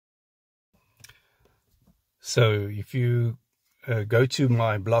So if you go to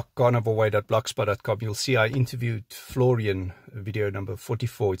my blog, carnivoreway.blogspot.com, you'll see I interviewed Florian, video number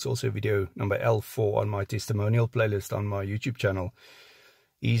 44. It's also video number L4 on my testimonial playlist on my YouTube channel.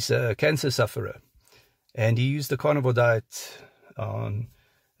 He's a cancer sufferer, and he used the carnivore diet on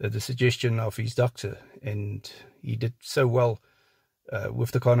the suggestion of his doctor, and he did so well with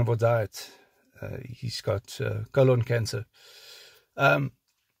the carnivore diet. He's got colon cancer.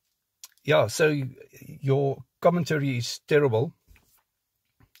 Yeah, so your commentary is terrible,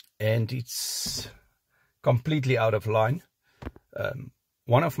 and it's completely out of line.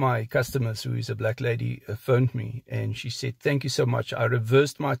 One of my customers, who is a black lady, phoned me, and she said, "Thank you so much. I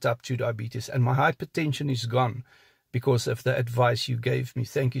reversed my type 2 diabetes, and my hypertension is gone because of the advice you gave me.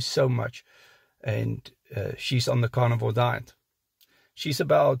 Thank you so much." And she's on the carnivore diet. She's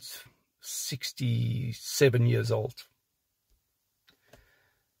about 67 years old.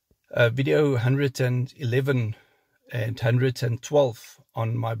 Video 111 and 112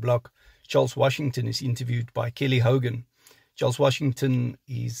 on my blog, Charles Washington is interviewed by Kelly Hogan. Charles Washington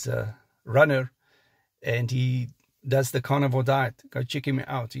is a runner, and he does the carnivore diet. Go check him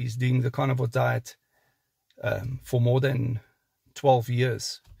out. He's doing the carnivore diet for more than 12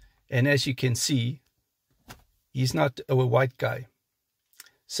 years. And as you can see, he's not a white guy.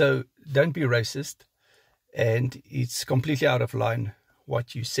 So don't be racist, and it's completely out of line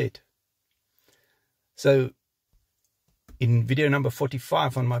what you said. So in video number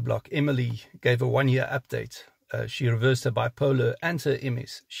 45 on my blog, Emily gave a 1-year update. She reversed her bipolar and her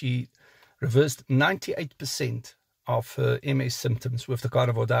MS. She reversed 98% of her MS symptoms with the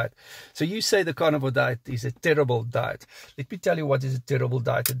carnivore diet. So you say the carnivore diet is a terrible diet. Let me tell you what is a terrible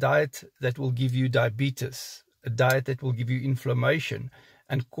diet. A diet that will give you diabetes, a diet that will give you inflammation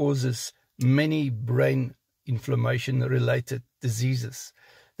and causes many brain inflammation-related diseases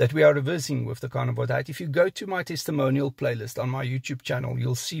that we are reversing with the carnivore diet. If you go to my testimonial playlist on my YouTube channel,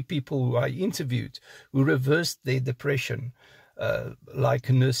 you'll see people who I interviewed who reversed their depression, like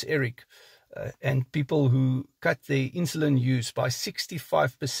Nurse Eric, and people who cut their insulin use by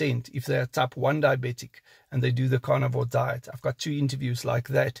 65% if they are type 1 diabetic and they do the carnivore diet. I've got 2 interviews like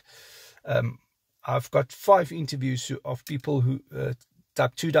that. I've got 5 interviews of people who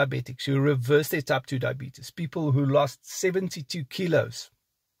type 2 diabetics who reversed their type 2 diabetes, people who lost 72 kilos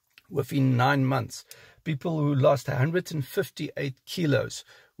within 9 months, people who lost 158 kilos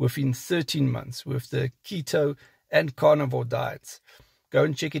within 13 months with the keto and carnivore diets. Go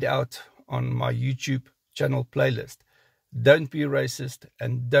and check it out on my YouTube channel playlist. Don't be racist,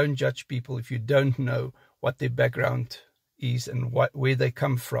 and don't judge people if you don't know what their background is and where they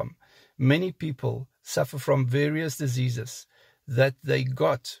come from. Many people suffer from various diseases that they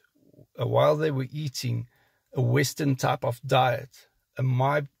got while they were eating a Western type of diet, a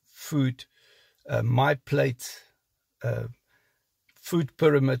my food, my plate, food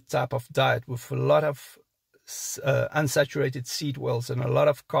pyramid type of diet with a lot of unsaturated seed oils and a lot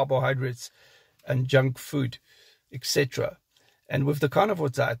of carbohydrates and junk food, etc. And with the carnivore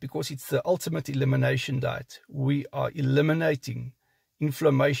diet, because it's the ultimate elimination diet, we are eliminating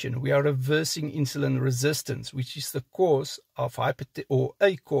inflammation. We are reversing insulin resistance, which is the cause of a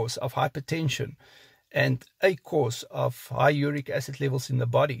cause of hypertension and a cause of high uric acid levels in the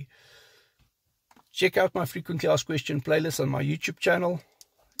body. Check out my frequently asked question playlist on my YouTube channel,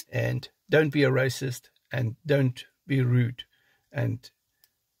 and don't be a racist, and don't be rude, and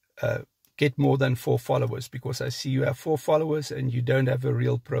get more than 4 followers, because I see you have 4 followers and you don't have a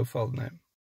real profile name.